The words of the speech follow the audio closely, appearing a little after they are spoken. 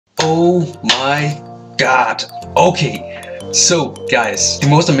Oh my god. Okay, so guys, the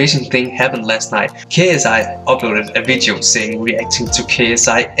most amazing thing happened last night. KSI uploaded a video saying reacting to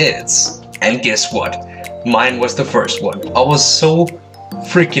KSI edits. And guess what? Mine was the first one. I was so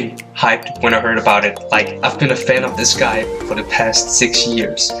freaking hyped when I heard about it. Like, I've been a fan of this guy for the past 6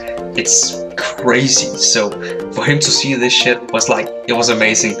 years. It's crazy. So for him to see this shit was like, it was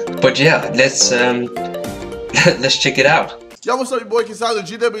amazing. But yeah, let's check it out. Yo, what's up, your boy KSI, the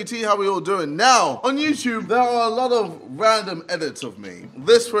GWT, how we all doing? Now, on YouTube, there are a lot of random edits of me.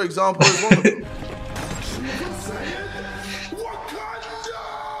 This, for example, is one of them.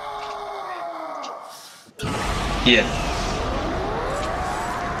 Yeah.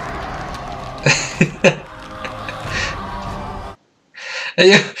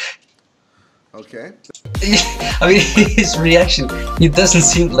 Yeah. Okay. I mean, his reaction, he doesn't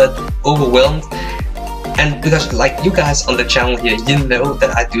seem like overwhelmed. And because, like, you guys on the channel here, you know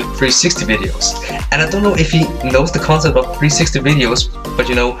that I do 360 videos, and I don't know if he knows the concept of 360 videos, but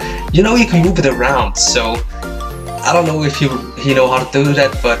you know you can move it around. So I don't know if he know how to do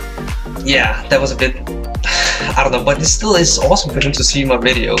that, but yeah, that was a bit, I don't know, but it still is awesome for him to see my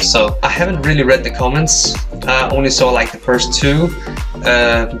video. So I haven't really read the comments. I only saw like the first two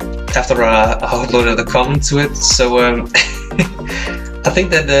after I uploaded the comment to it. So I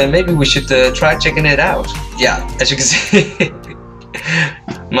think that maybe we should try checking it out. Yeah, as you can see,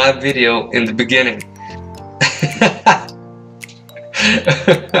 my video in the beginning.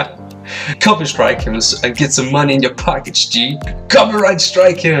 Copy strike him and get some money in your pockets, G. Copyright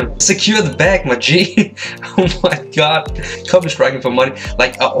strike him. Secure the bag, my G. Oh my god. Copy striking for money.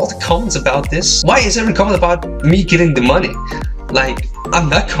 Like, all the comments about this? Why is every comment about me getting the money? Like, I'm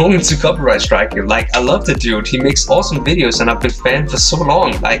not going to copyright strike him. Like, I love the dude. He makes awesome videos and I've been a fan for so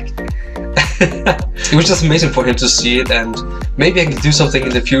long. Like, it was just amazing for him to see it, and maybe I can do something in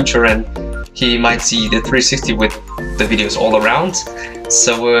the future and he might see the 360 with the videos all around.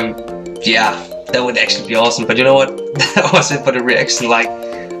 So, yeah, that would actually be awesome. But you know what? That was it for the reaction. Like,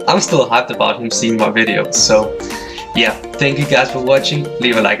 I'm still hyped about him seeing my videos. So, yeah, thank you guys for watching.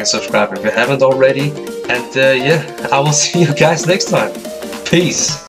 Leave a like and subscribe if you haven't already. And yeah, I will see you guys next time. Peace.